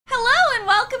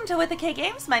Welcome to With a K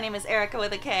Games. My name is Erica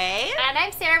with a K. And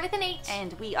I'm Sarah with an H.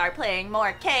 And we are playing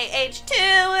more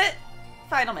KH2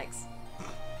 Final Mix.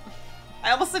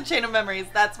 I almost said Chain of Memories.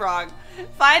 That's wrong.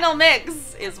 Final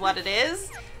Mix is what it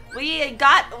is. We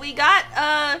got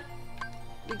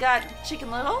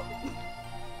Chicken Little.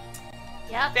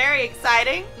 Yep. Very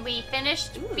exciting. We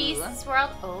finished Beast's World.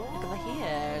 Look Oh. over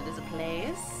here. There's a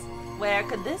place. Where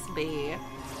could this be?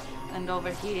 And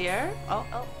over here.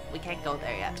 Oh, we can't go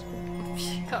there yet.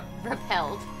 Got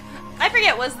repelled. I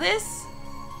forget, was this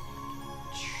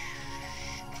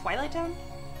Twilight Town?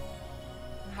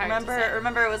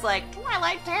 Remember it was like,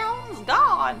 Twilight Town's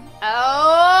gone.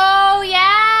 Oh,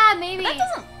 yeah, maybe. That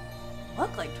doesn't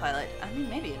look like Twilight. I mean,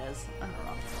 maybe it is. I don't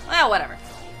know. Well, whatever.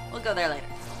 We'll go there later.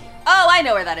 Oh, I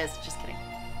know where that is. Just kidding.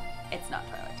 It's not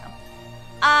Twilight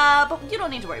Town. But you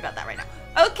don't need to worry about that right now.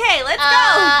 Okay, let's go.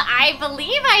 I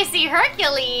believe I see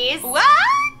Hercules. What?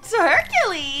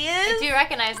 Hercules? I do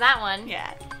recognize that one.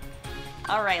 Yeah.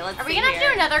 All right, let's see. Are we gonna have to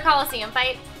do another Coliseum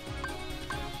fight?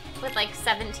 With like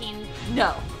 17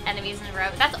 No. enemies in a row.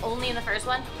 That's only in the first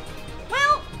one?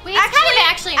 Well, Wait, it's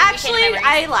actually, in the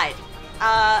I lied.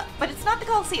 But it's not the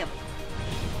Coliseum.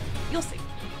 You'll see.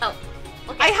 Oh,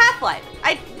 okay. I half lied.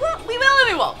 We will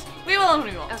and we won't. We will and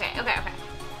we won't. Okay.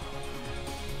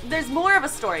 There's more of a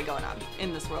story going on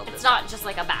in this world. It's not just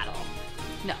like a battle.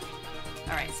 No.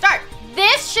 All right, start.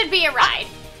 This should be a ride.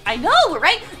 I know,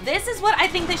 right? This is what I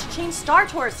think they should change Star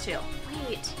Tours to.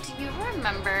 Wait, do you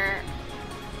remember?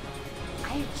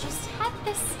 I just had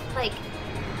this like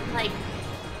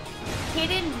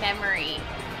hidden memory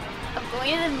of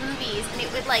going to the movies, and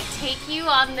it would like take you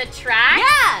on the track.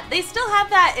 Yeah, they still have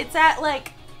that. It's at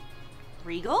like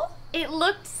Regal. It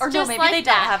looked or just no, maybe like they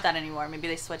that. don't have that anymore. Maybe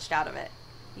they switched out of it.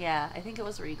 Yeah, I think it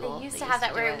was Regal. They used to have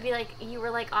that where it would be like you were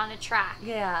like on a track.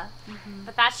 Yeah.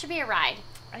 But that should be a ride.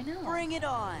 I know. Bring it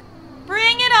on.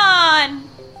 Bring it on.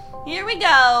 Here we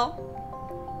go.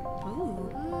 Ooh.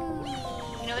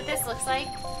 You know what this looks like?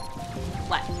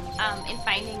 What? In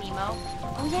Finding Nemo.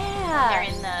 Oh yeah. They're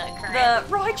in the current.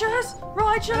 The Rogers.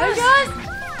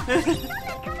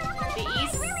 The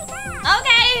East.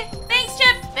 Okay. Thanks,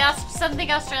 Chip. Something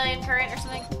Australian current or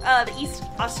something. The East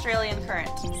Australian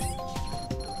Current.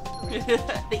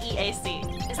 The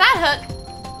EAC. Is that Hook?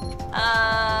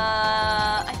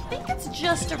 I think it's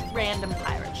just a random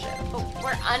pirate ship. But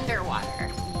we're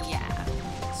underwater. Yeah,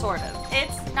 sort of.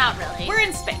 It's Not really. we're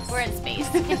in space. We're in space.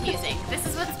 Confusing. This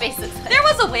is what space is like. There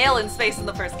was a whale in space in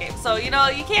the first game, so you know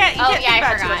you can't. You Oh can't yeah, think I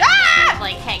about too forgot. much. Ah!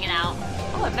 Like hanging out.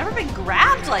 Oh, I've never been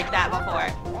grabbed like that before.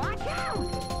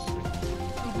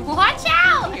 Watch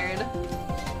out! Weird.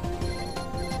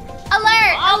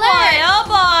 Alert! Oh Alert! boy! Oh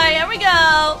boy! Here we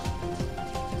go.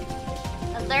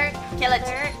 Alert! Kill it!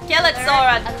 Alert, Kill it, alert,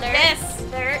 Sora! alert, Yes!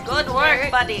 alert, Good work,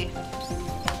 alert. buddy.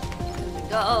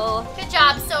 Go. Good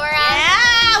job, Sora.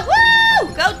 Yeah!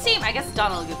 Woo! Go team! I guess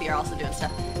Donald and Goofy are also doing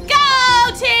stuff.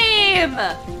 Go team!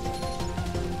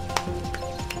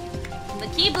 The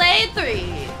Keyblade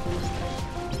 3.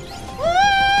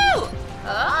 Woo!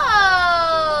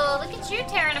 Oh, look at you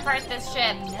tearing apart this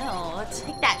ship. I know. Let's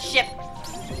take that ship.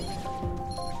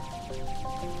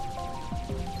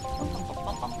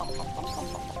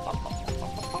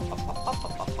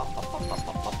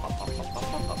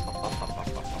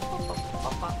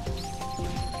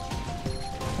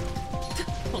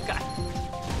 Oh god.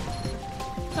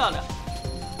 Oh no.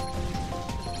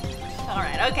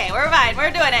 Alright, okay, we're fine.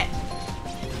 We're doing it.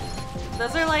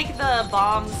 Those are like the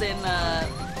bombs in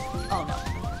oh no.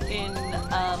 In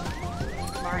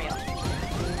Mario.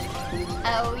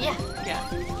 Oh yeah. Yeah.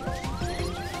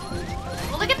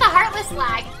 Well, look at the Heartless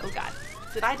flag. Oh god.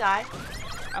 Did I die?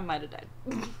 I might have died.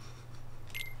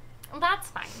 Well, that's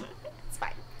fine. It's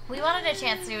fine. We wanted a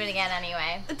chance to do it again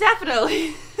anyway.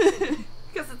 Definitely.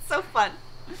 Because it's so fun.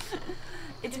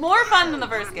 It's more fun than the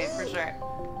first game for sure.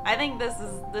 I think this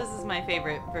is my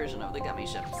favorite version of the gummy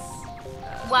ships.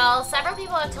 Well, several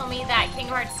people have told me that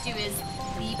Kingdom Hearts 2 is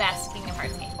the best Kingdom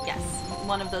Hearts game. Yes.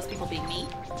 One of those people being me.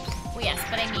 Well, yes,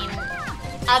 but I mean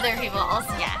other people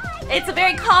also. Yeah. It's a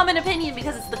very common opinion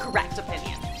because it's the correct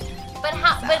opinion. But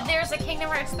how? But there's a Kingdom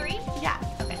Hearts 3? Yeah.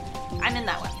 Okay. I'm in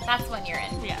that one. That's one you're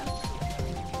in. Yeah.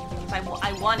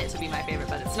 I want it to be my favorite,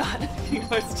 but it's not. Kingdom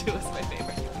Hearts 2 is my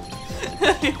favorite.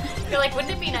 You're like,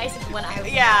 wouldn't it be nice if when I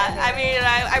was Yeah, I mean,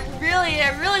 I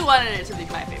really wanted it to be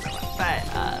my favorite one, but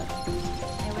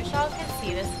I wish y'all could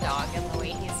see this dog and the way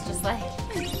he's just like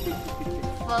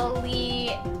fully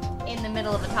in the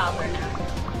middle of a toddler now.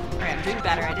 alright, I'm doing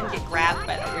better. I didn't get grabbed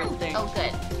by that weird thing. Oh,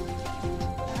 good.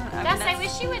 Gus, I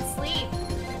wish you would sleep.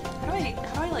 How do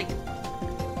I like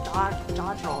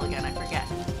dodge roll again? I forget.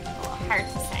 Hard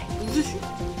to say.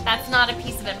 That's not a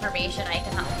piece of information I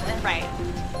can help with. Right.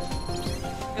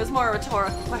 It was more a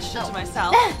rhetorical question to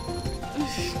myself.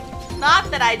 Not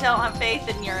that I don't have faith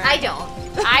in your I don't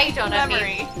have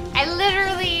memory. faith. I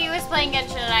literally was playing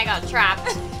Genshin and I got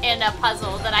trapped in a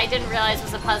puzzle that I didn't realize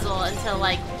was a puzzle until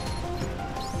like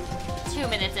 2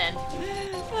 minutes in.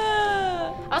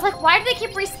 I was like, why do they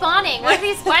keep respawning? Why do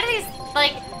these like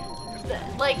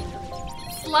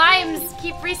slimes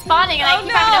keep respawning and I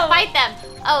keep having to fight them?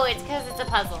 Oh, it's because it's a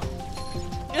puzzle.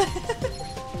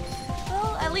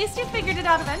 Well, at least you figured it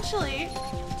out eventually. It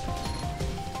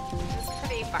was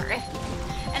pretty far.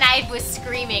 And I was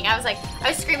screaming. I was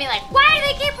screaming like, why do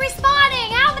they keep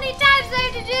respawning? How many times do I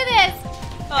have to do this?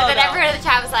 And then everyone in the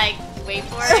chat was like, wait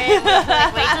for it.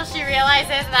 Like, wait till she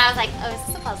realizes. And I was like, oh, is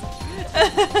this a puzzle?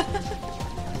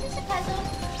 Is this a puzzle?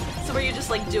 So were you just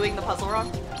like doing the puzzle wrong?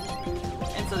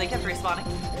 And so they kept respawning?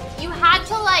 You had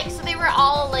to like, so they were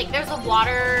all like, there's a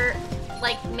water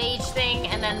like mage thing,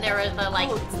 and then there were the like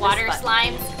water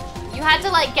slimes. You had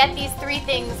to like get these 3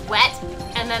 things wet,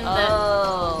 and then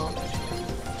the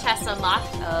chest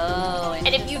unlocked. Oh,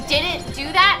 and if you didn't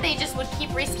do that, they just would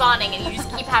keep respawning, and you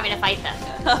just keep having to fight them.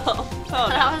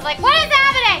 And I was like, what is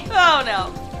happening? Oh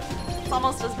no. It's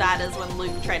almost as bad as when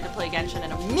Luke tried to play Genshin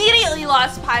and immediately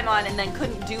lost Paimon and then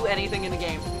couldn't do anything in the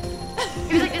game.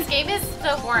 He was like, this game is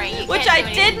so boring. Which I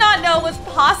did not know was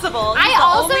possible. I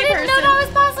also didn't know that was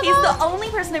possible. He's the only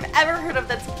person I've ever heard of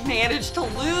that's managed to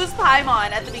lose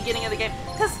Paimon at the beginning of the game.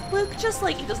 Because Luke just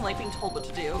like, he doesn't like being told what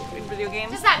to do in video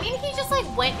games. Does that mean he just like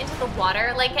went into the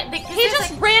water? Like he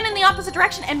just ran in the opposite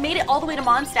direction and made it all the way to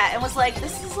Mondstadt and was like,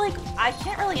 this is like, I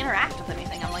can't really interact with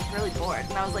anything. I'm like really bored.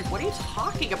 And I was like, what are you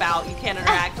talking about? You can't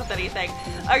interact with anything.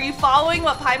 Are you following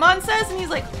what Paimon says? And he's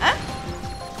like, huh?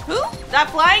 Who?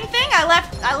 That flying thing? I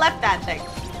left that thing.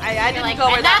 I didn't go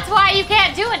where and that's why you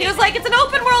can't do anything. He was like, it's an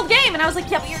open world game. And I was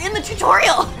like, yeah, but you're in the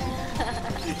tutorial.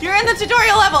 You're in the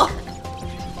tutorial level.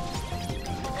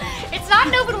 It's not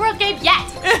an open world game yet.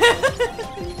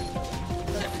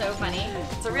 That's so funny.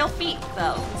 It's a real feat,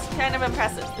 though. It's kind of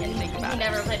impressive when you think about it. He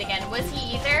never played again. Was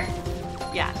he either?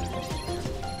 Yeah.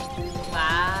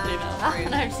 Wow.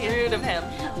 Rude of him.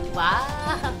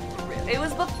 Wow. It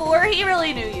was before he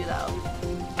really knew you, though.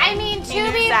 I mean,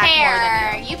 to be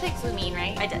fair, you picked Lumine,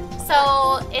 right? I did.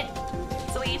 So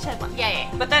we each had one. Yeah.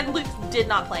 But then Luke did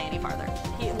not play any farther.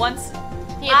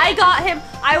 I got him,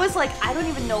 I was like, I don't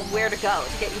even know where to go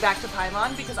to get you back to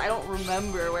Paimon because I don't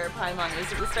remember where Paimon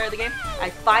is at the start of the game. I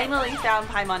finally found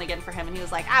Paimon again for him and he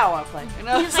was like, I don't want to play. And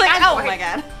I was like, oh my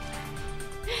god.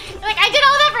 Like, I did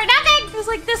all that for nothing! He was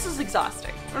like, this is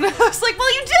exhausting. And I was like,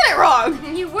 well, you did it wrong!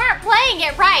 You weren't playing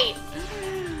it right!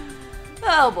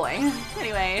 Oh boy.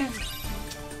 Anyway.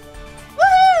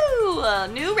 Woo! A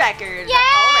new record. Yay!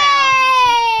 All around.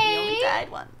 He only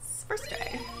died once. First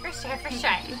try. First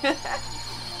try.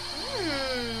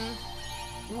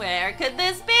 Where could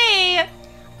this be?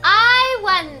 I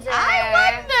wonder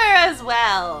as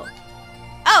well.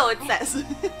 Oh, it says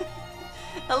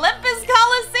Olympus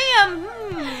Coliseum.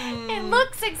 It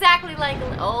looks exactly like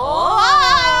a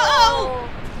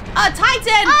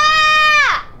Titan.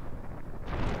 Ah!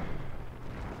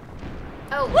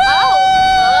 Oh.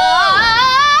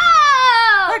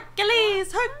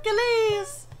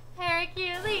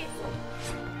 Hercules.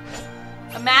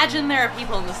 Imagine there are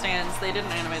people in the stands. They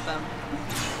didn't animate them.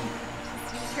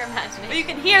 Use your imagination. But you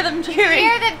can hear them cheering.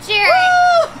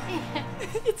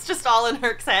 It's just all in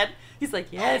Herc's head. He's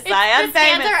like, yes, I am the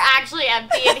stands famous. are actually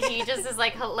empty, and he just is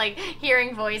like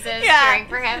hearing voices cheering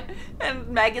for him. And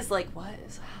Meg is like, what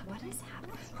is happening?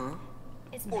 Huh?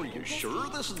 Are you sure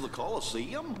this is the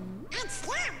Coliseum? It's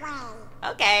that way.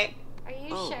 Okay. Are you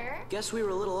sure? Guess we were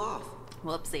a little off.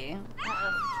 Whoopsie.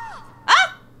 Uh-oh.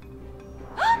 Ah!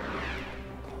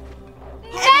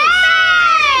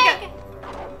 Meg!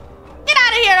 Get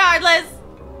out of here, Heartless!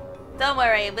 Don't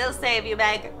worry, we'll save you,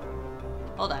 Meg.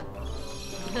 Hold on.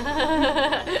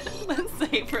 Let's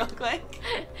save real quick.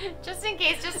 Just in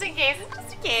case. Just in case.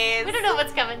 We don't know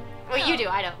what's coming. Well, you do,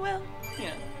 I don't. Well,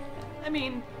 yeah. I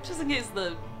mean, just in case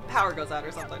the power goes out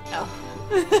or something. Oh.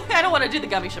 I don't want to do the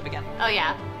gummy ship again. Oh,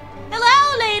 yeah.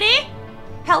 Hello, lady!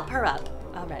 Help her up.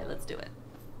 All right, let's do it.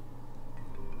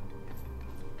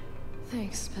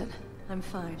 Thanks, but I'm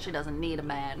fine. She doesn't need a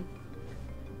man.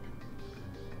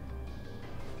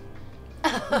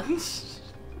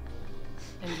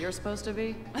 And you're supposed to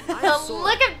be? The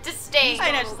look of disdain.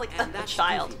 I know, just like And a that's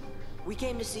child. Goofy. We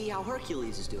came to see how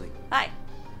Hercules is doing. Hi.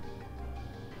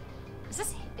 Is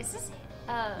this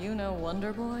You know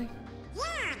Wonder Boy?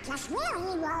 Yeah, plus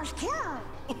real heroes too.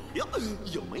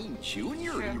 You mean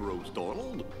junior heroes,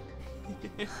 Donald?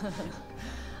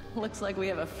 Looks like we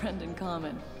have a friend in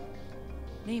common.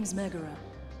 Name's Megara.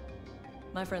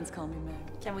 My friends call me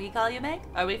Meg. Can we call you Meg?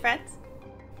 Are we friends?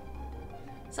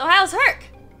 So how's Herc?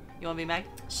 You want to be Meg?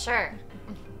 Sure.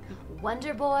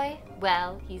 Wonder Boy?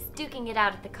 Well, he's duking it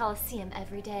out at the Coliseum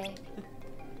every day.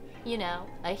 You know,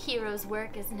 a hero's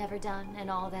work is never done and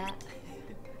all that.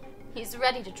 He's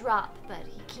ready to drop, but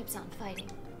he keeps on fighting.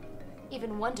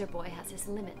 Even Wonder Boy has his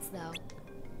limits, though.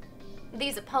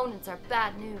 These opponents are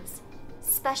bad news.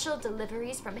 Special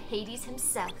deliveries from Hades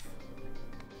himself.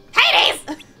 Hades!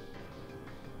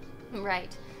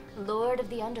 Right. Lord of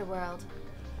the Underworld.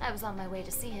 I was on my way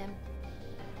to see him.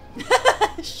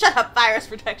 Shut up, virus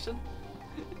protection.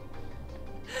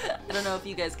 I don't know if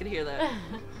you guys could hear that.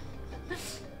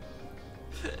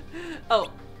 Oh,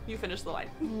 you finished the line.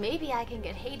 Maybe I can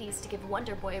get Hades to give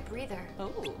Wonder Boy a breather.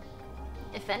 Oh.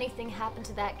 If anything happened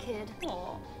to that kid.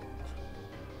 Aw.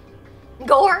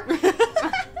 Gore!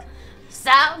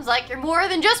 Sounds like you're more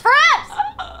than just friends!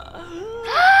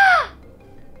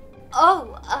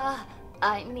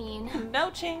 I mean... No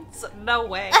chance, no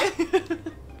way.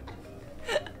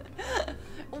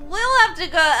 We'll have to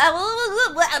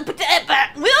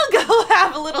go. We'll go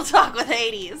have a little talk with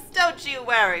Hades. Don't you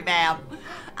worry, ma'am.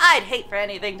 I'd hate for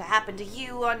anything to happen to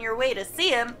you on your way to see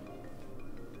him.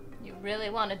 You really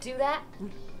want to do that?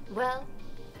 Well,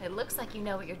 it looks like you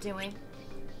know what you're doing.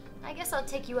 I guess I'll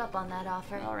take you up on that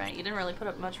offer. All right, you didn't really put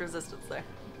up much resistance there.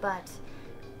 But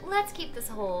let's keep this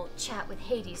whole chat with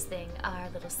Hades thing our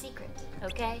little secret,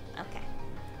 okay? Okay.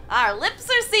 Our lips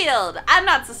are sealed. I'm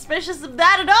not suspicious of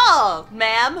that at all,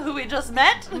 ma'am, who we just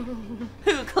met, who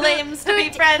claims to be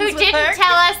friends with her. Who didn't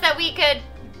tell us that we could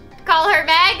call her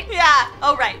Meg? Yeah.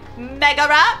 Oh, right.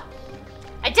 Megara.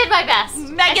 I did my best.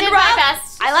 Megan I did my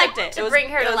best. I liked it. To bring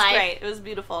her to life. It was great. It was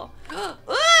beautiful.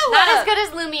 Ooh, Not as good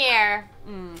as Lumiere.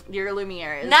 Your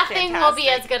Lumiere is Nothing will be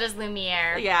fantastic. as good as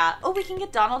Lumiere. Yeah. Oh, we can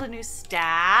get Donald a new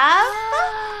staff.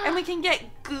 And we can get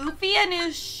Goofy a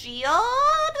new shield.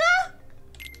 All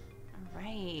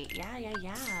right.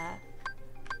 Yeah.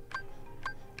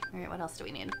 All right, what else do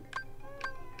we need?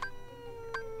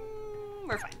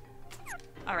 We're fine.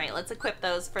 All right, let's equip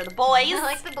those for the boys. I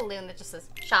like the balloon that just says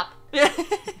shop.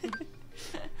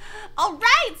 All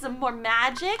right, some more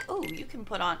magic. Oh, you can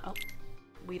put on... Oh,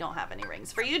 we don't have any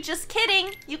rings for you. Just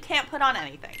kidding. You can't put on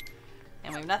anything.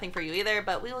 And we have nothing for you either,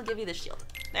 but we will give you the shield.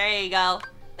 There you go.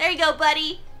 There you go,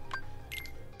 buddy.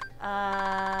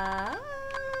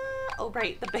 Oh,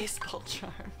 right, the baseball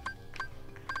charm.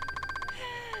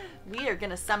 We are going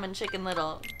to summon Chicken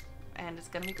Little, and it's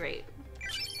going to be great.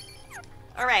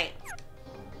 All right.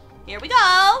 Here we go.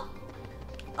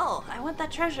 Oh, I want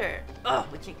that treasure. Oh,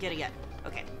 we can't get it yet.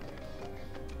 Okay.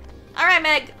 All right,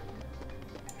 Meg.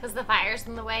 Because the fire's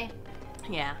in the way.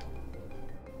 Yeah.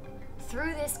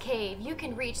 Through this cave, you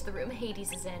can reach the room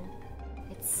Hades is in.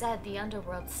 It's said the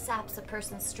underworld saps a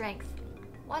person's strength.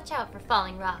 Watch out for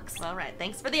falling rocks. All right.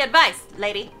 Thanks for the advice,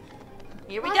 lady.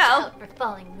 Here we Watch go. out for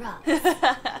falling rocks.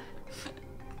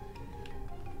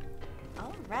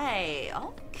 All right.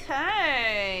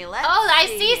 Okay. Let's I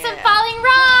see here. some falling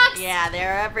rocks! Yeah,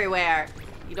 they're everywhere.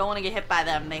 You don't want to get hit by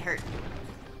them. They hurt.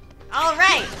 All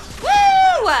right.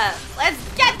 Woo!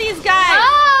 Let's get these guys.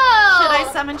 Oh! Should I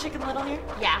summon Chicken Little here?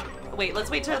 Yeah. Wait, let's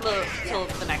wait till the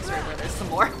next room where there's some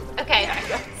more. Okay. Yeah, I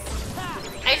guess.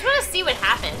 I just want to see what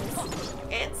happens.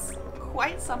 It's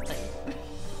quite something.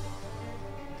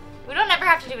 We don't ever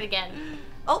have to do it again.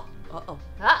 Oh. Uh-oh.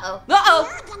 Uh-oh. Uh-oh.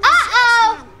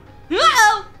 Uh-oh!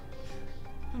 Uh-oh.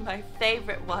 My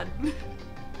favorite one.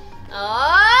 Oh!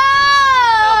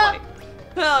 Oh, boy.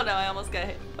 Oh, no, I almost got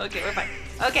hit. Okay, we're fine.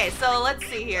 Okay, so let's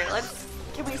see here.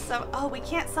 Can we summon? Oh, we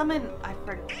can't summon. I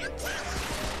forgot.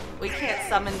 We can't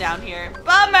summon down here.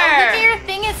 Bummer! Oh, your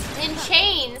thing is in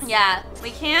chains. Yeah,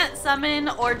 we can't summon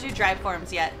or do drive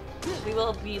forms yet. We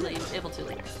will be able to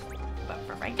later. But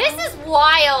for right This now, is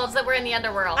wild that we're in the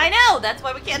underworld. I know, that's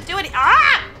why we can't do it.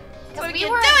 Ah! That's why Because we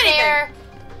can't weren't do anything. there.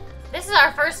 This is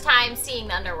our first time seeing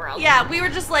the underworld. Yeah, we were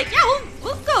just like, yeah,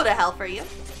 we'll go to hell for you.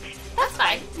 That's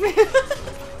fine.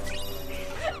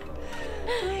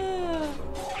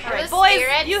 All right, those boys,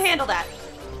 spirits? you handle that.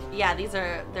 Yeah,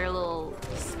 they're little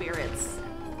spirits.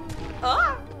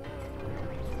 Ah!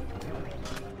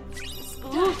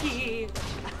 Spooky.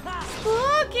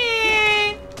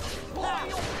 Spooky.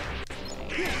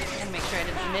 And make sure I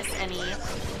didn't miss any.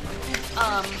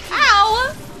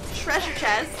 Ow! Treasure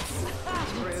chests.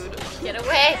 Rude. Get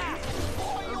away.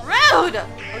 Rude!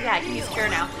 Oh yeah, I can use cure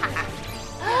now.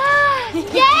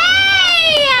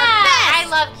 Yay! I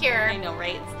love Cure. I know,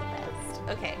 right? It's the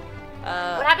best. Okay.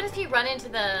 What happens if you run into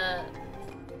the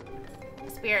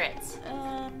spirits?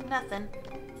 Nothing.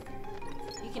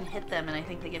 You can hit them and I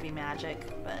think they give you magic,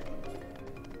 but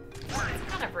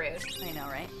It's kind of rude. I know,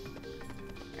 right?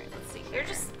 Alright, let's see.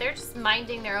 They're just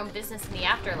minding their own business in the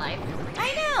afterlife.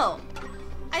 I know!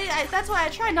 That's why I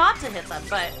try not to hit them,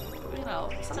 but, you know,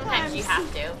 Sometimes you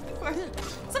have to.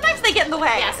 Sometimes they get in the way.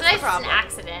 Yeah, That's the sometimes it's an problem.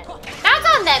 accident.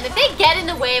 That's on them. If they get in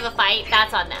the way of a fight,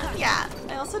 that's on them. Yeah,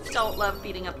 I also don't love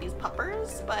beating up these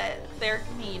puppers, but they're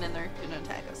mean and they're gonna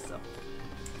attack us, so.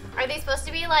 Are they supposed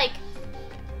to be like,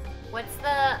 what's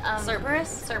the, Cerberus?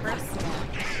 Cerberus.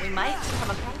 We might come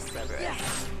across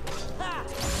Cerberus.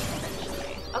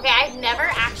 Okay, I've never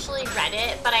actually read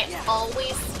it, but I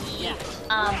always see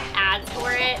ads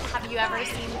for it. Have you ever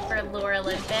seen for Lore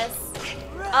Olympus?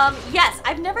 Yes,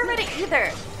 I've never read it either.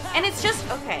 And it's just,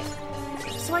 okay.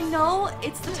 So I know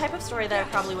it's the type of story that I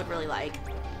probably would really like.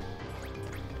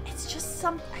 It's just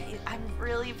I'm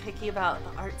really picky about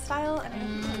the art style,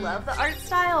 and I love the art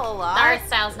style a lot. The art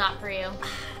style's not for you.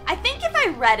 I think if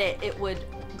I read it, it would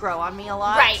grow on me a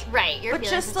lot. Right. Your But feelings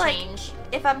just would like, change.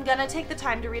 if I'm gonna take the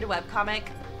time to read a webcomic,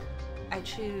 I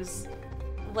choose,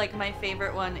 like, my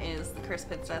favorite one is The Cursed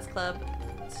Princess Club.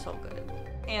 It's so good.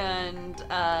 And,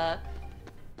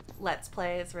 Let's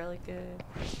Play is really good.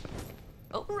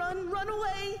 Oh. Run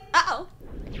away! Uh-oh.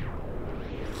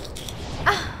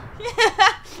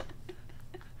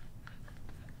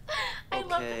 I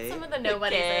love that some of the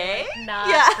nobodies Okay. are like, not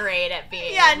Yeah. great at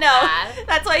being Yeah, no. bad.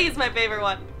 That's why he's my favorite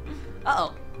one.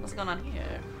 Uh-oh. What's going on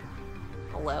here?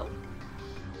 Hello?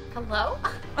 Hello?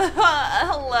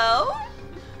 Hello?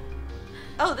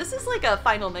 Oh, this is like a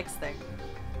final mix thing.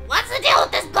 What's the deal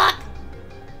with this book?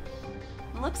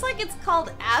 Looks like it's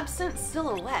called Absent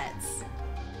Silhouettes.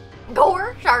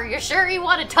 Gore, are you sure you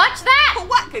want to touch that?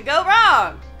 What could go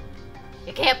wrong?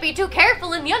 You can't be too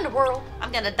careful in the underworld.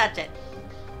 I'm gonna touch it.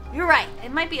 You're right.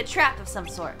 It might be a trap of some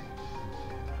sort.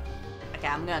 Okay,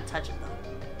 I'm gonna touch it though.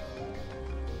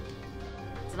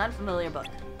 It's an unfamiliar book.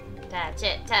 Touch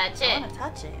it. I wanna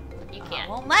touch it. You Oh, can't.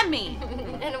 won't let me.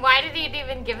 And why did he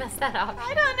even give us that option?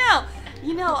 I don't know.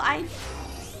 You know, I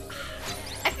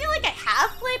feel like I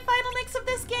have played Final Mix of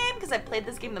this game because I played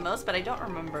this game the most, but I don't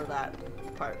remember that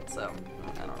part, so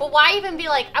I don't know. But why even be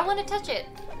like, I want to touch it?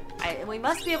 We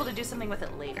must be able to do something with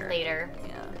it later. Later.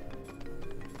 Yeah.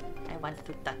 I want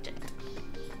to touch it.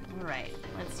 Alright,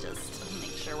 let's just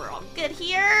make sure we're all good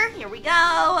here. Here we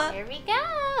go. Here we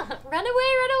go. Run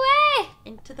away.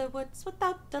 Into the woods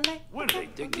without delay. When they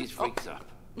dig these freaks up.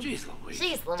 Jeez Louise.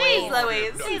 Jeez Louise. Jeez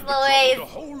Louise. Jeez A Louise.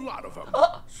 whole lot of them.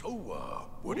 So,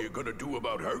 what are you gonna do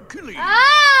about Hercules?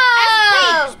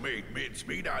 Oh! He's made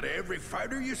mincemeat out of every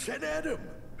fighter you sent at him.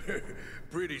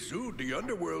 Pretty soon, the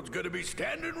Underworld's gonna be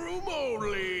standing room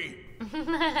only.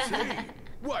 Say,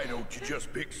 why don't you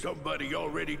just pick somebody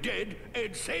already dead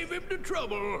and save him the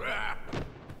trouble?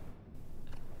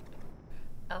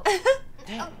 Oh.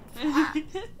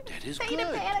 That is good.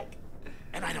 Panic.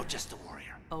 And I know just a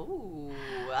warrior. Oh,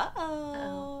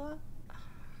 uh-oh.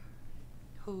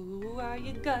 Who are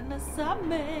you gonna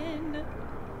summon?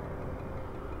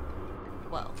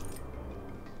 Well,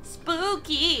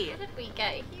 spooky. How did we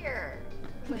get here?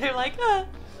 They're like,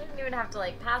 We didn't even have to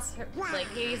like pass her, like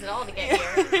Hades at all to get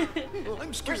here. I'm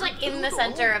We're scared. just like in the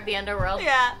center of the underworld.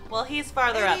 Yeah, well, he's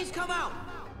farther up. Hades, come out!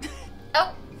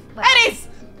 Oh. Well. Hades!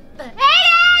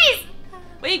 Hades!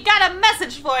 We got a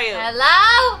message for you.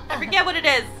 Hello? I forget what it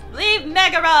is. Leave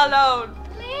Megara alone.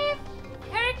 Leave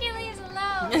Hercules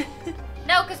alone.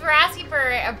 No, because we're asking for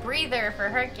a breather for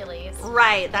Hercules.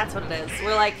 Right, that's what it is.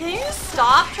 We're like, can you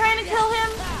stop trying to kill him?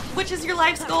 Which is your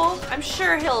life's goal? I'm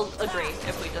sure he'll agree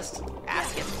if we just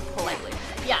ask him politely.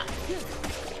 Yeah.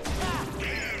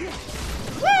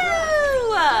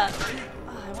 Woo!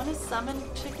 I want to summon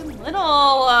Chicken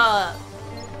Little.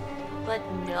 But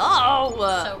no.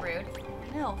 So rude.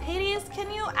 No, Hades, can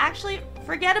you actually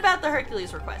forget about the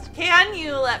Hercules request? Can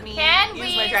you let me Can use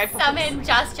we my drive summon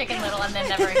just Chicken Little and then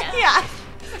never again? Yeah,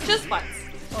 just once.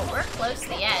 Well, we're close to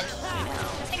the edge.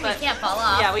 I think But- we can't fall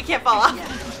off. Yeah, we can't fall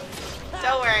off.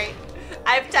 Don't worry,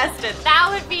 I've tested. That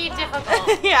would be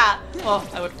difficult. Yeah. Well,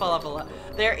 I would fall off a lot.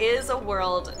 There is a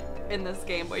world in this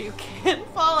game where you can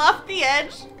fall off the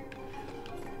edge.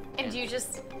 And you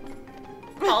just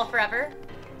fall forever?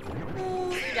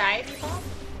 You die if you fall?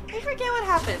 I forget what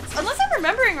happens. Unless I'm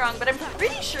remembering wrong, but I'm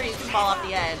pretty sure you can fall off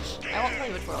the edge. I won't tell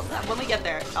you which world. When we get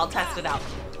there, I'll test it out.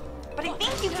 But I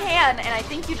think you can, and I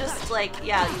think you just, like,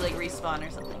 yeah, you, like, respawn or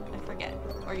something. I forget.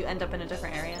 Or you end up in a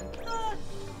different area.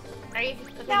 Are you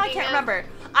Now I thinking can't of remember.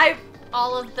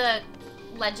 all of the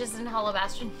ledges in Hollow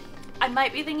Bastion? I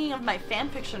might be thinking of my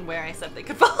fanfiction where I said they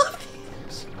could fall off the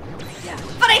edge. Yeah.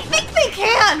 But I think they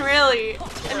can, really.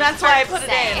 And that's why I put it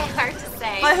in. Hard to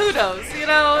say. But who knows, you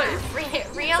know?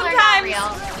 Real or not Sometimes-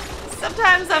 real?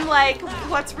 Sometimes I'm like,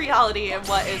 what's reality and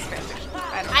what is fanfiction?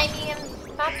 I don't know. I mean,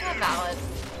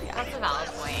 that's a valid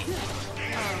point.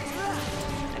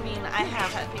 I mean, I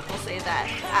have had people say that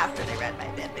after they read my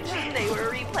fanfiction, they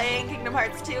were replaying Kingdom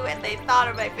Hearts 2 and they thought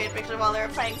of my fanfiction while they were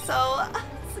playing, so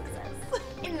success.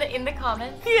 In the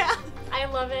comments? Yeah. I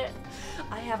love it.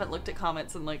 I haven't looked at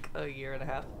comments in like a year and a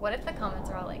half. What if the comments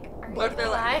are all like, What if they're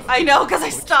like, I know, because I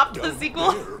stopped the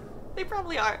sequel. They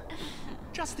probably are.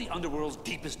 Just the Underworld's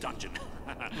deepest dungeon.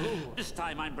 This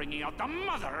time I'm bringing out the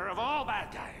mother of all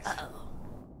bad guys.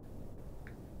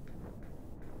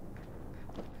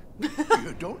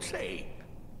 You don't say.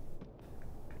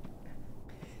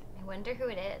 I wonder who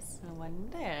it is. I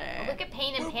wonder. Oh, look at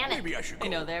Pain and Well, Panic. maybe I should go. I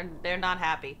know, they're not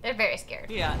happy. They're very scared.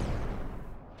 Yeah.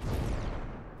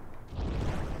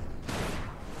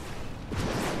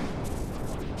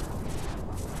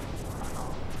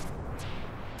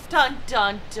 Dun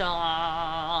dun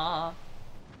dun.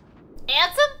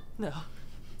 Ansem? No.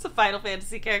 It's a Final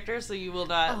Fantasy character, so you will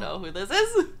not know who this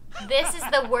is. This is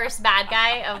the worst bad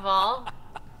guy of all.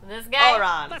 This guy?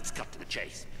 Oron. Let's cut to the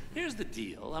chase. Here's the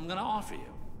deal I'm gonna offer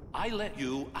you. I let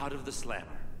you out of the slammer.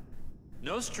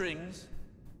 No strings.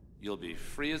 You'll be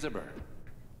free as a bird.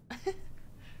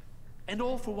 And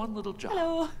all for one little job.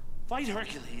 Hello. Fight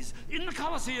Hercules in the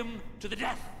Coliseum to the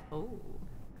death. Oh.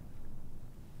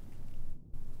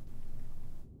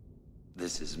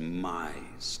 This is my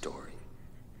story,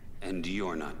 and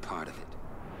you're not part of it.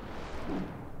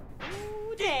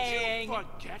 Ooh, dang.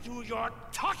 Forget who you're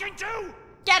talking to?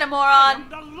 Get him, I Oron. am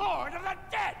the Lord of the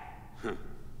Dead.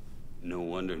 No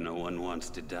wonder no one wants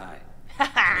to die. You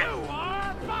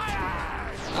are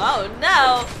fired. Oh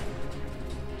no.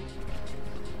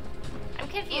 I'm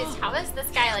confused. How is this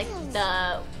guy like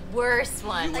the worst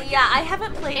one Yeah, I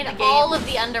haven't played in the game. all of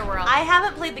the Underworld? I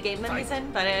haven't played the game that he's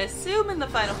in, but I assume in the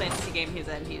Final Fantasy game he's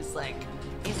in, he's like...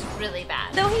 He's really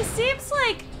bad. Though he seems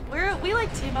like... We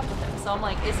like team up with him, so I'm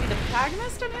like, is he the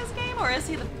protagonist in his game, or is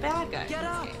he the bad guy in his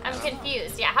game? I'm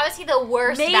confused. Yeah, how is he the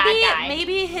worst Maybe, bad guy?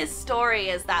 maybe his story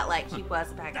is that like he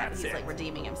was a bad guy, but That's he's it. like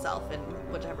redeeming himself in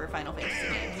whichever Final Fantasy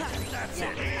game he's in. That's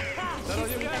it. Is that all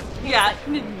you got? Yeah.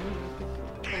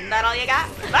 Is that all you got?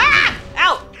 Ah!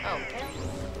 Ow! Oh.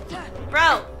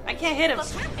 Bro, I can't hit him.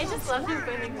 I just love him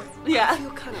putting Yeah.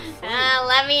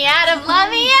 let me at him, let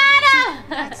me at him!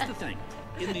 That's the thing.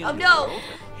 In the Oh, no. Underworld,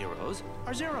 heroes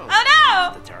are zeros. Oh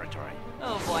no! That's the territory.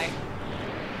 Oh boy.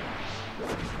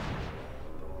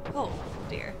 Oh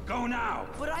dear. Go now.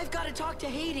 But I've got to talk to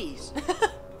Hades.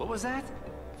 What was that?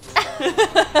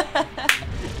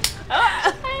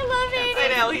 I love it.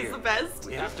 I know, he's the best.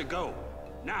 We have to go.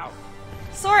 Now.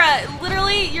 Sora,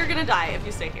 literally, you're gonna die if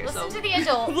you stay here. Listen so to the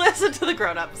adult. listen to the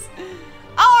grown-ups.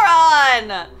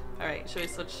 Oron! Alright, should we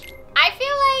switch? I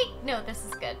feel like, no, this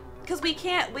is good. Because we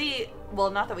can't, well,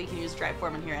 not that we can use drive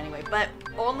form in here anyway, but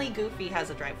only Goofy has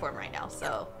a drive form right now,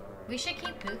 so. We should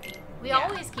keep Goofy. We Yeah.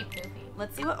 always keep Goofy.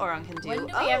 Let's see what Oron can do. When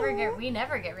do we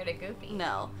never get rid of Goofy.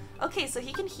 No. Okay, so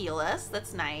he can heal us.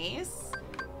 That's nice.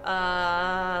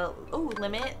 Oh,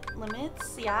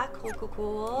 limits. Yeah,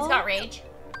 cool. He's got rage.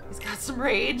 He's got some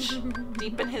rage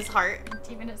deep in his heart.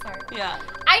 Deep in his heart. Yeah.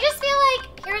 I just feel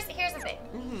like, here's the thing.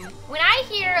 When I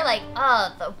hear like,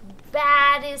 oh, the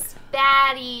baddest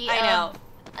baddie I know.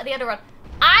 of the Underworld,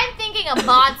 I'm thinking a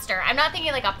monster. I'm not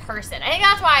thinking like a person. I think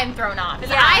that's why I'm thrown off.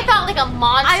 Yeah. I thought like a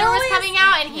monster was always- coming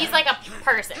out and he's like a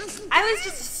person. I always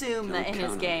just assumed that in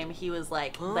his game he was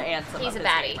like the anthem He's of a his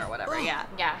baddie. game or whatever. Yeah.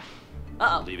 Yeah.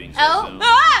 Uh-oh. Leaving Oh. so soon.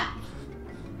 Ah!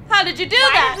 How did you do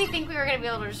Why that? did we think we were gonna be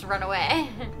able to just run away?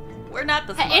 We're not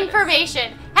the smartest.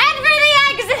 Information. Head for the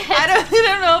exit! I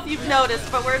don't know if you've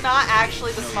noticed, but we're not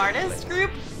actually the smartest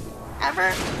group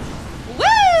ever. Woo!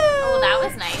 Oh, that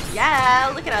was nice.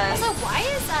 Yeah, look at us. Also, why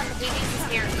is Hades'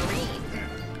 hair green?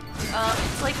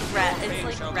 It's like red.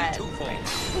 It's like red.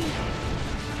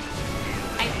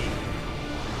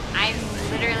 I'm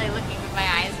literally looking with my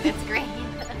eyes and it's green.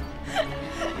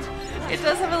 It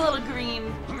does have a little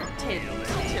green tint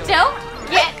to it. Don't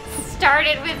get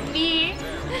started with me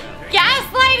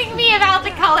gaslighting me about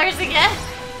the colors again.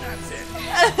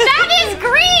 That is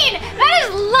green! That is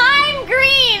lime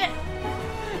green!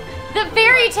 The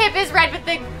very tip is red, but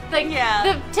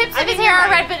the tips of his hair are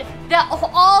red, but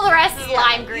all the rest is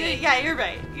lime green. Yeah, you're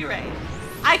right. You're right.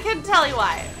 I can tell you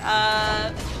why.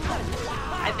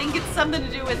 I think it's something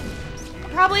to do with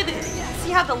probably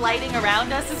see how the lighting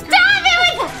around us is green. Stop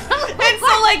it with And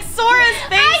so like Sora's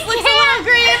face looks a little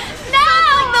green. No! So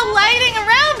it's like the lighting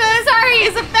around us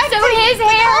is affecting So his the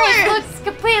hair colors. looks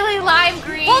completely lime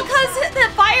green? Well, because the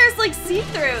fire's like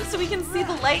see-through, so we can see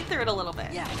the light through it a little bit.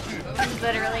 Yeah.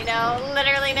 Literally no.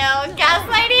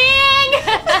 Gaslighting!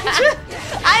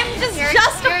 I'm just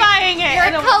justifying it. You're I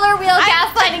don't- color wheel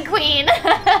gaslighting queen.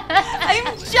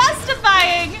 I'm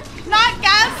justifying, not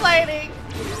gaslighting.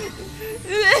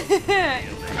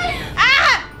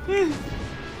 Ah!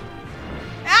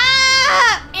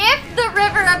 Ah! If the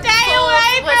river of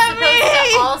souls was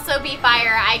supposed to also be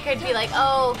fire, I could be like,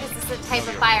 oh, because it's a type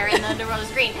of fire and the underworld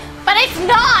is green. But it's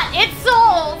not! It's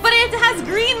souls! But it has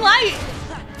green light.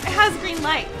 It has green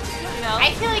light. You know?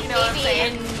 I feel like You know what I'm maybe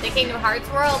saying? in the Kingdom Hearts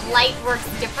world, light works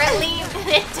differently than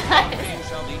it does.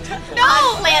 No,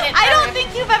 on planet I don't Earth.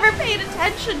 think you've ever paid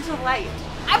attention to light.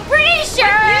 I'm pretty sure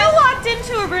You walked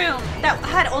into a room that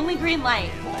had only green light.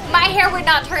 my hair would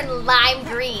not turn lime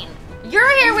green. Your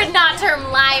hair would not turn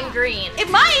lime green. It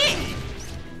might.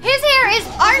 His hair is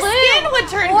Our blue skin would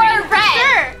turn or green for red.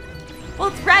 sure. Well,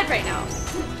 it's red right now.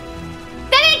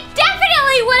 Then it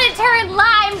definitely wouldn't turn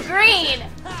lime green.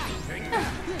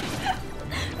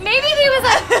 Maybe he was a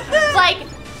like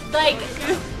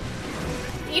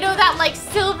you know that like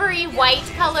silvery white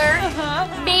color.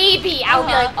 Maybe I would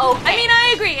be like, okay. I mean,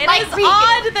 I agree. It Like is Regan.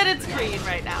 odd that it's green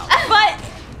right now,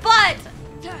 but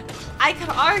I could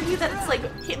argue that it's like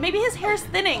maybe his hair's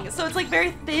thinning, so it's like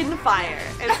very thin fire,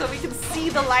 and so we can see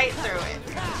the light through it.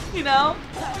 You know?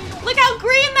 Look how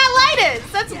green that light is.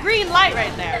 That's green light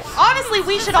right there. Honestly,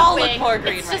 we should all look more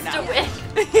green it's right just now. a wig.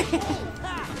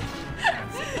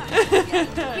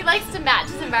 He likes to match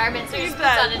his environment, so he just puts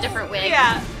on a different wig.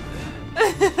 Yeah.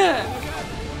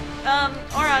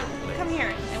 Oran, come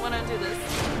here. I want to do this.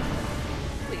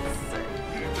 Please, sir.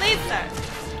 Please, sir.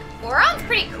 Oron's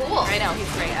pretty cool. I know,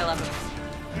 he's great. I love him.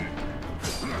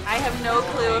 I have no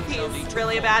clue if he's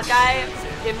really a bad guy.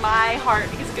 In my heart,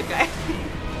 he's a good guy.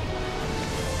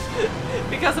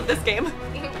 Because of this game.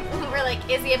 We're like,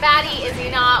 is he a baddie? Is he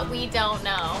not? We don't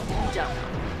know. Don't know.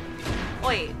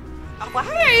 Wait. Why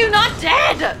are you not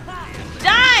dead?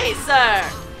 Die, sir!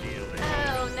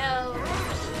 Oh no.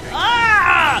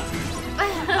 Ah!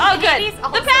 Oh, good. Hades The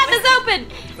also path is open!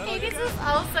 Hades was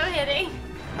also hitting.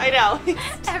 I know.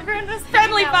 Everyone was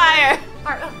Friendly throwing fire.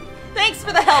 out Thanks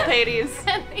for the help, Hades.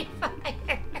 friendly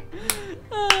fire.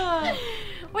 Ah.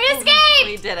 We escaped!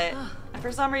 We did it.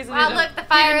 For some reason, Wow, he look, didn't- the he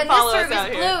fire didn't in this follow us room out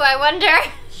is here. blue, I wonder.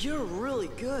 You're really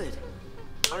good.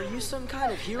 Are you some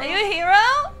kind of hero? Are you a hero?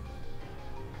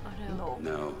 Oh no.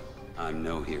 No, I'm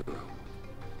no hero.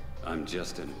 I'm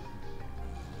just an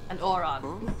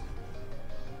Oran.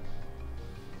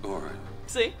 Oran.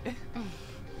 See?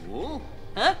 Whoa.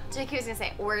 Huh? Jake was gonna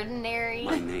say ordinary.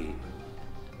 My name.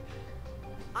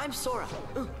 I'm Sora.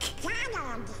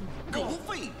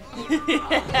 Goofy.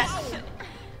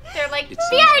 They're like, It be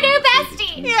seems our new you're thinking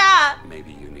bestie! to me. Yeah.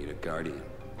 Maybe you need a guardian.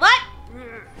 What?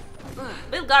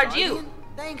 We'll guard you. Guardian?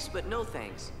 Thanks, but no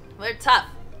thanks. We're tough.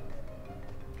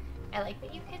 I like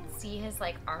that you can see his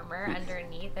like armor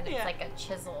underneath and it's Yeah. like a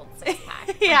chiseled six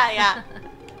pack. Yeah.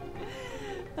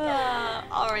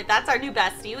 All right, that's our new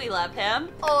bestie. We love him.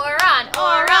 Oran!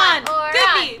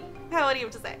 Goofy. What do you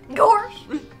have to say?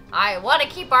 Gorsh! I want to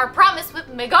keep our promise with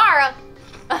Megara.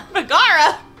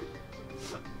 Megara.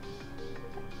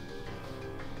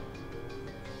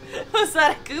 Was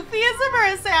that a Goofyism or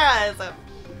a Sarah-ism?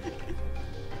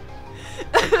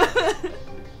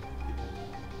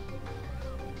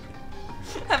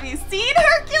 Have you seen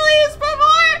Hercules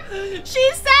before?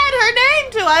 She said her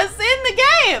name to us in the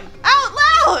game, out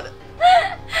loud.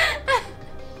 I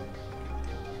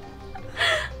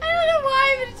don't know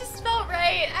why, but it just felt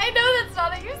right. I know that's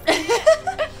not how you say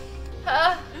it.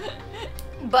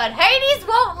 But Hades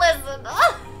won't listen.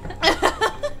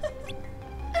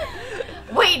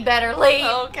 We'd better leave.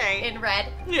 Okay. In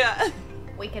red. Yeah.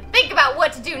 We can think about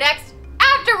what to do next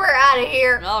after we're out of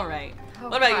here. All right. Oh,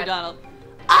 What about God. you, Donald?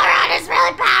 Oran is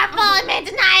really powerful. I may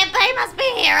deny it, but he must be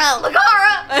a hero.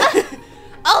 Megara!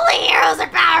 Only heroes are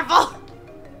powerful.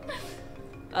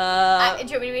 Do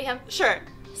you want me to be him? Sure.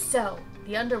 So,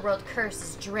 the Underworld curse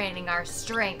is draining our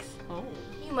strength. Oh.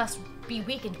 You must be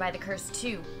weakened by the curse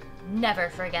too. Never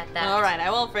forget that. All right, I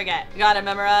won't forget. Got it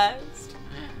memorized.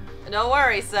 Don't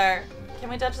worry, sir. Can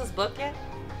we touch this book yet?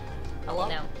 Hello?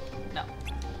 No. No.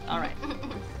 All right.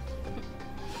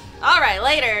 All right,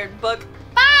 later, book.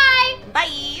 Bye!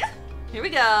 Bye. Here we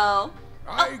go.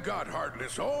 I got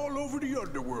Heartless all over the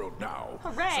Underworld now.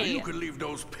 Hooray. So you can leave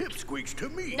those pipsqueaks to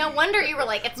me. No wonder you were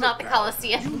like, it's not the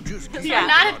Coliseum. You just keep Yeah. on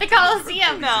Not at the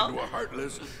Coliseum. No. into a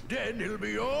Heartless, then it'll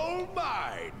be all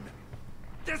mine.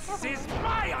 This is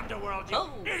my underworld, you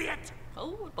Oh. idiot!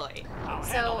 Oh boy.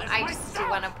 So, I just do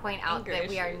want to point out that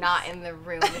we are not in the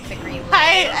room with the green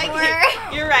I light.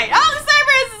 you're right. Oh,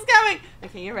 Cerberus is coming.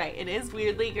 Okay, you're right. It is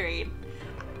weirdly green.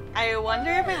 I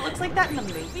wonder if it looks like that in the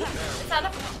movie.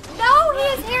 No,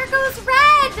 his hair goes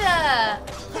red.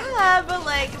 Yeah, but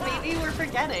like maybe we're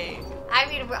forgetting. I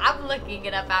mean, I'm looking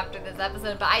it up after this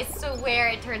episode, but I swear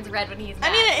it turns red when he's mad.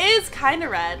 I mean, it is kind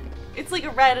of red. It's like a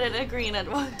red and a green and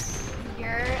one.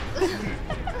 You're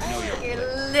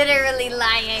literally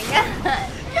lying.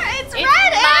 It's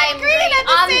red and green at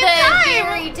the on same the time.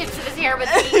 very tips of his hair, but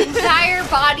the entire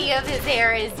body of his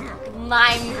hair is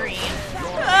lime green.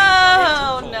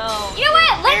 Oh no! You know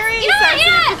what? Very You know what?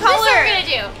 sensitive to This is what color. we're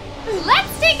gonna do.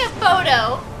 Let's take a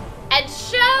photo and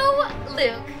show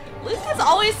Luke. Luke has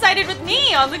always sided with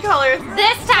me on the color.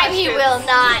 This time he will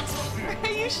not.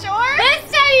 Are you sure?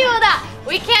 This time he will not.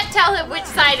 We can't tell him which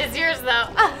side is yours though.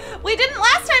 We didn't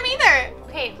last time either.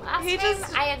 Okay, last He time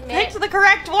just I admit. picked the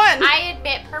correct one. I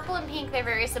admit, purple and pink, they're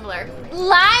very similar.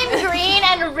 Lime green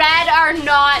and red are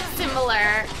not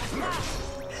similar.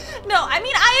 No, I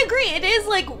mean, I agree. It is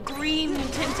like green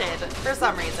tinted for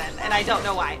some reason, and I don't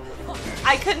know why.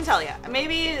 I couldn't tell you.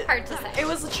 Maybe Hard to say. it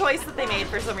was a choice that they made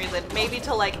for some reason. Maybe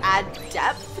to like add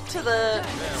depth to the,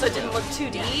 so it didn't look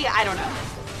 2D. I don't know.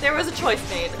 There was a choice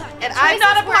made, and I'm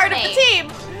not a Choices part were of the made. team,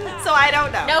 so I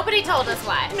don't know. Nobody told us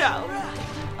why. No.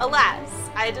 Alas,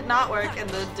 I did not work in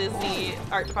the Disney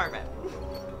art department.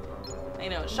 I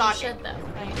know, it's shocking. You should though.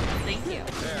 Thank you.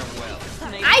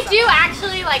 Thank I you do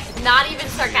actually, like, not even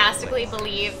sarcastically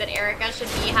believe that Erica should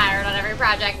be hired on every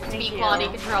project to be you. quality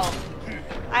control.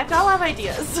 I've got a lot of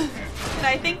ideas, and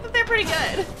I think that they're pretty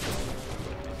good.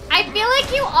 I feel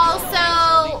like you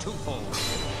also,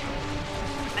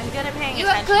 I'm good at paying you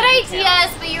have attention good to details.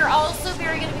 ideas, but you're also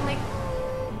very good at being like,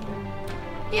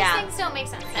 these Yeah. things don't make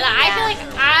sense. And I feel like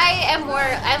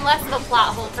I'm less of a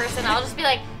plot hole person. I'll just be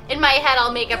like, in my head,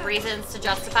 I'll make up reasons to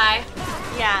justify.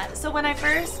 Yeah, so when I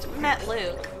first met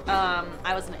Luke,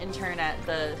 I was an intern at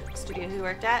the studio he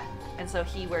worked at, and so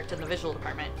he worked in the visual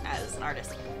department as an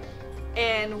artist.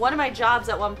 And one of my jobs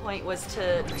at one point was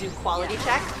to do quality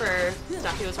check for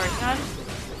stuff he was working on.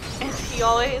 And he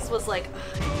always was like,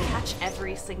 catch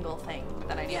every single thing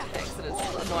that I need to fix, and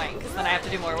it's annoying because then I have to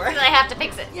do more work. And I have to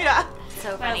fix it. Yeah.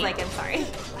 So And I was funny. like, I'm sorry.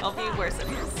 I'll be worse at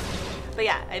this. But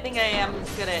yeah, I think I am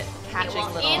good at catching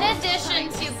Well, little... in addition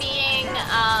to being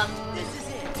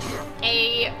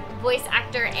a voice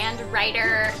actor and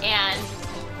writer and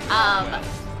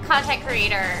content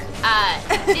creator,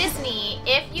 Disney,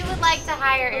 if you would like to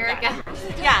hire Erica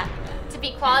Yeah. to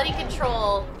be quality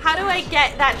control, How do I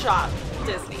get that job,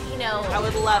 Disney? you know, I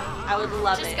would love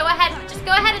just it. go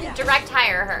ahead and direct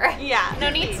hire her. Yeah. No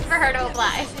need for her to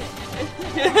apply.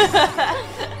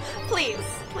 Please,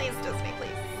 Disney, please.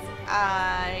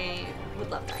 I would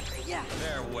love that. Yeah.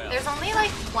 There's only like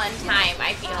one time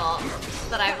I feel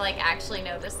that I've like actually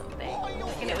noticed something,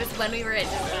 and it was when we were at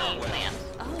Disneyland.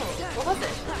 Oh, what was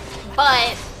it?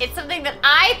 But it's something that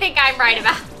I think I'm right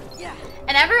about, Yeah.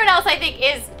 and everyone else I think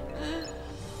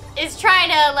is trying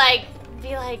to like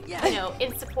be like, you know,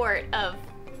 in support of.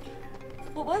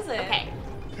 What was it? Okay,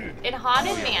 in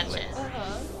Haunted Mansion,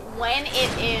 when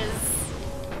it is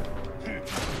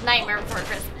Nightmare Before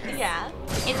Christmas, Yeah.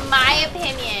 in my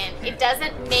opinion, it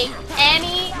doesn't make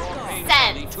any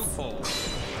sense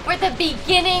for the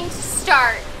beginning to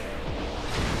start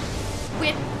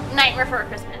with Nightmare Before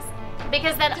Christmas,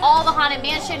 because then all the Haunted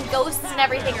Mansion ghosts and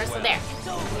everything are still there.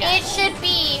 It should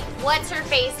be what's her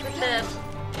face with the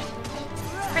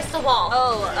crystal ball.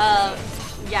 Oh,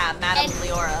 yeah, Madame And-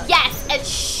 Leora. Yes, and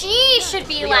she should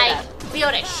be like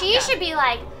Leota. She should be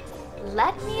like,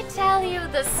 let me tell you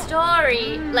the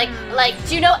story. Like,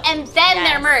 do you know? And then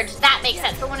they're merged. That makes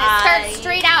sense. But when it starts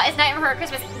straight out as Nightmare Before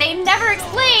Christmas, they never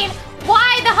explain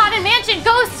why the Haunted Mansion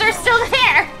ghosts are still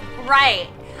there. Right.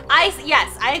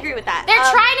 Yes, I agree with that. They're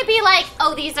trying to be like,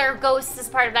 oh, these are ghosts as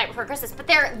part of Night Before Christmas, but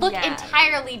they look Yeah.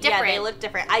 entirely different. Yeah, they look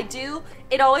different.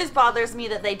 It always bothers me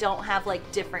that they don't have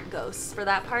like different ghosts for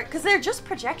that part, because they're just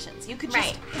projections. You could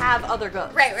just have other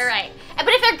ghosts. Right. But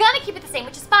if they're gonna keep it the same,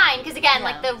 which is fine, because again,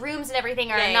 like the rooms and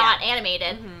everything are Yeah, not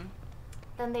animated,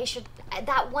 then they should,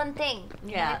 that one thing,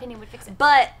 in my opinion, would fix it.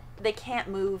 But they can't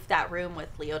move that room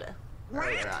with Leota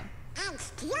earlier on.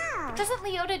 Doesn't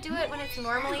Leota do it when it's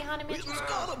normally Haunted Mansion?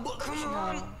 Come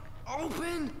on.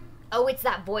 Open. Oh, it's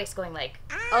that voice going like,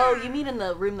 Oh, you mean in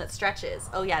the room that stretches?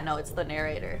 Oh yeah, no, it's the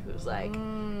narrator who's like,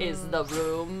 is the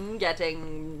room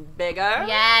getting bigger?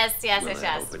 yes.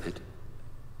 Open it.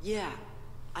 Yeah,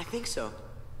 I think so.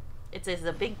 It's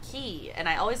a big key, and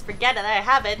I always forget that I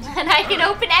have it. And I can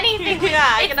open anything. Yeah,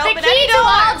 I It's can open the key any to door.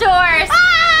 all doors.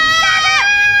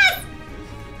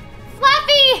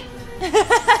 Fluffy!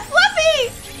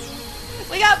 Fluffy!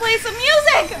 We gotta play some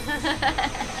music!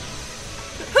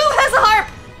 Who has a harp?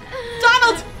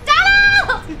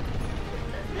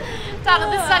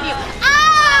 Donald, this is on you.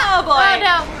 Ah! Oh, boy. Oh,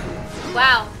 no.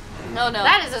 Wow. No, no.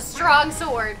 That is a strong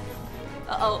sword.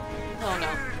 Uh-oh. Oh, no.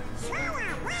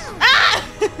 Ah!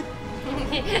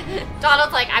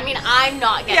 Donald's like, I mean, I'm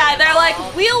not getting Yeah, they're like,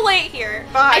 involved. we'll wait here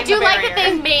behind I do the like that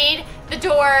barrier. they made the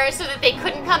door so that they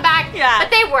couldn't come back. Yeah.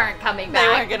 But they weren't coming back. They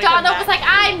weren't gonna come Donald back. was like,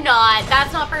 I'm not.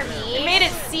 That's not for me. It made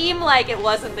it seem like it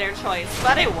wasn't their choice,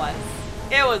 but it was.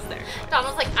 It was theirs.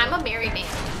 Donald's like, I'm a married man.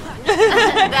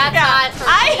 That's not for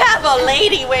I me. have a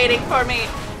lady waiting for me.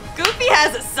 Goofy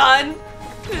has a son.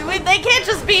 They can't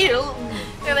just be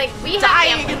They're like, we have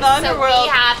dying families, in the underworld. So we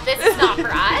have, this is not for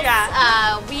us.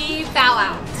 Yeah. We bow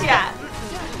out. Yeah.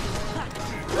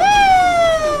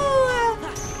 Woo!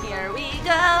 Here we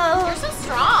go. You're so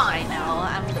strong. I know,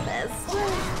 I'm the best.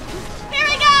 Here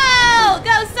we go!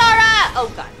 Go, Sora! Oh,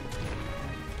 God.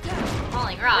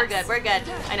 Falling rocks. We're good, we're good.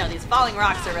 I know, these falling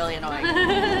rocks are really annoying.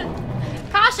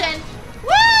 Caution. Woo!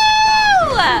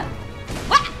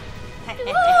 What?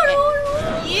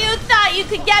 You thought you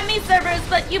could get me, Cerberus,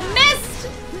 but you missed!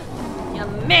 You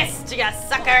missed, you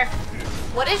sucker!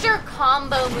 What is your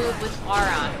combo move with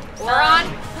Auron? Auron?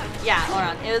 Yeah,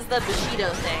 Auron. It was the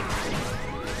Bushido thing.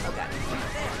 Okay.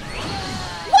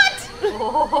 What?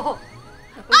 Oh.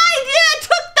 I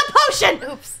took the potion!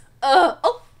 Oops.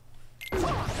 Oh. Woo! Woo!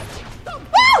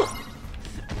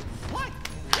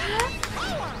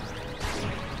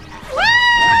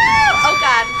 Oh,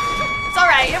 God. It's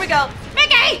alright, here we go.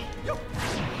 Mickey!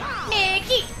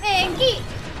 Mickey.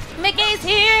 Mickey's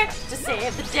here to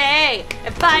save the day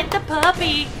and fight the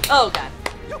puppy. Oh, God.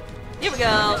 Here we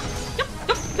go. Yup.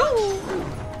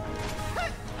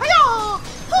 Hi-ya!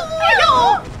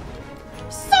 Hi-ya!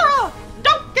 Sora,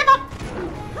 don't give up.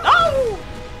 Oh!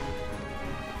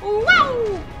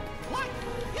 Wow!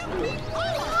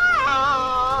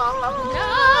 No.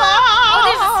 Oh,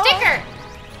 there's a sticker.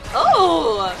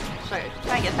 Oh! Sorry,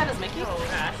 can I get that as Mickey? Oh,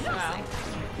 gosh. Wow.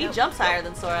 He jumps higher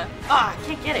than Sora. Ah, I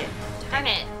can't get it. Darn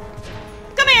it.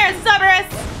 Come here, Cerberus!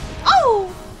 Oh!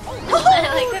 I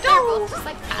like that they're both just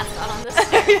like passed out on this.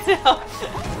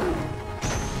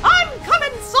 I'm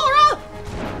coming, Sora!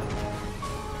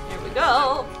 Here we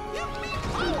go.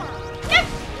 Get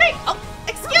me! Oh,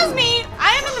 excuse me!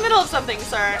 I am in the middle of something,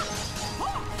 sir.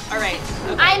 Alright.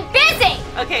 Okay. I'm busy!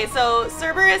 Okay, so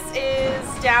Cerberus is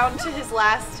down to his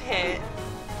last hit.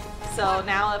 So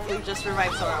now if we just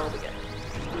revive Sora, we'll be good.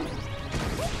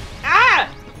 Ah!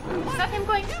 Is that him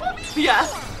going? Whoop? Yeah.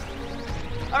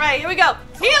 Alright, here we go.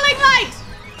 Healing light!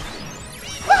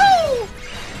 Woohoo!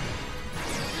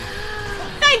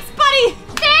 Thanks, buddy!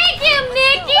 Thank you,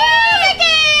 Mickey!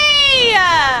 Mickey!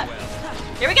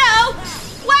 Here we go!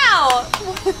 Wow!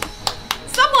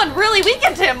 Someone really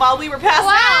weakened him while we were passing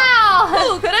out. Wow!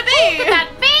 Who could it be? Who could that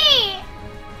be?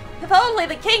 If only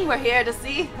the king were here to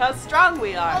see how strong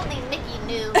we are. Only Mickey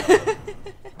knew.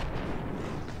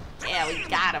 Yeah, we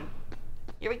got him.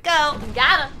 Here we go.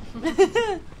 Got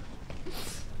him.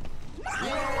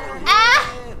 Ah!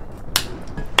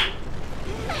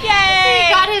 Yay! He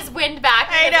got his wind back.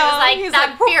 I Because know, He was like, he's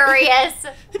I'm like, furious.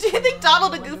 Do you think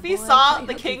Donald and Goofy saw the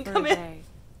Looking king for come a in? day,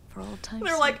 for old time's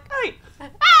They were like, hey.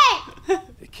 Hey!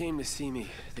 They came to see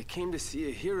me. They came to see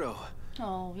a hero.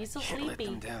 Oh, he's so Can't let them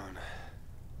sleepy. down.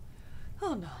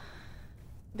 Oh no.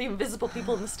 The invisible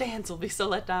people in the stands will be so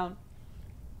let down.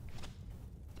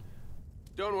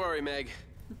 Don't worry, Meg.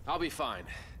 I'll be fine.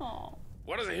 Oh.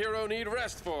 What does a hero need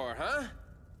rest for, huh?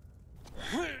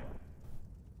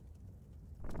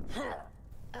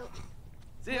 Oh,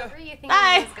 See ya. what were you thinking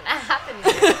Bye. was gonna happen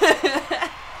there?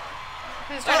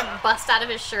 He was trying to bust out of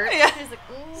his shirt. Yeah. He was like,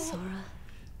 ooh. Sora,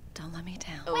 don't let me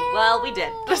down. Oh, well, we did.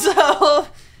 So,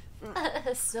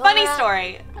 Sora. funny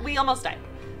story. We almost died.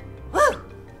 Woo!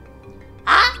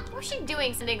 Ah! What was she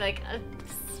doing? Sending like,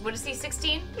 what is he,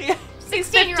 16? Yeah.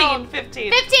 16-year-old.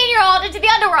 15. 15-year-old into the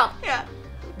underworld. Yeah.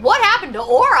 What happened to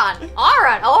Auron?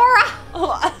 Auron.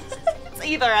 Oh, it's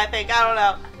either, I think. I don't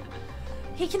know.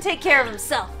 He can take care of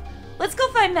himself. Let's go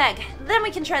find Meg. Then we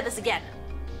can try this again.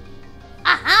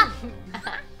 Uh-huh.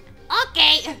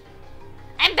 Okay.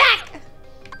 I'm back.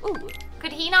 Ooh.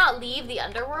 Could he not leave the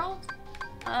underworld?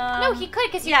 No, he could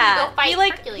because he yeah, could go fight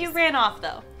Hercules. he ran off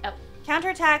though. Oh.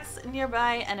 Counterattacks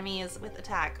nearby enemies with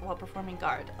attack while performing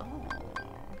guard. Oh.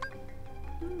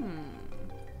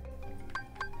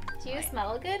 Do you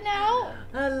smell good now?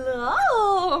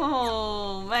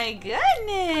 Hello! My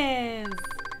goodness!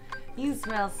 You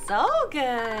smell so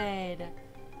good!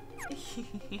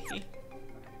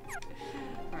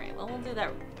 Alright, well we'll do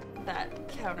that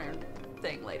counter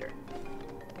thing later.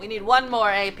 We need one more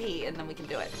AP and then we can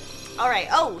do it. Alright,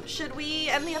 oh, should we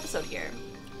end the episode here?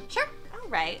 Sure.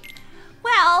 Alright.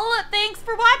 Well, thanks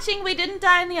for watching. We didn't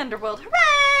die in the underworld. Hooray!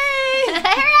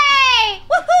 Hooray!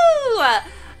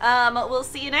 Woohoo! We'll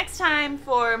see you next time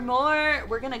for more.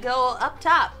 We're gonna go up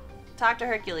top, talk to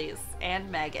Hercules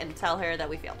and Meg, and tell her that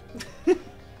we failed.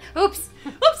 Oops.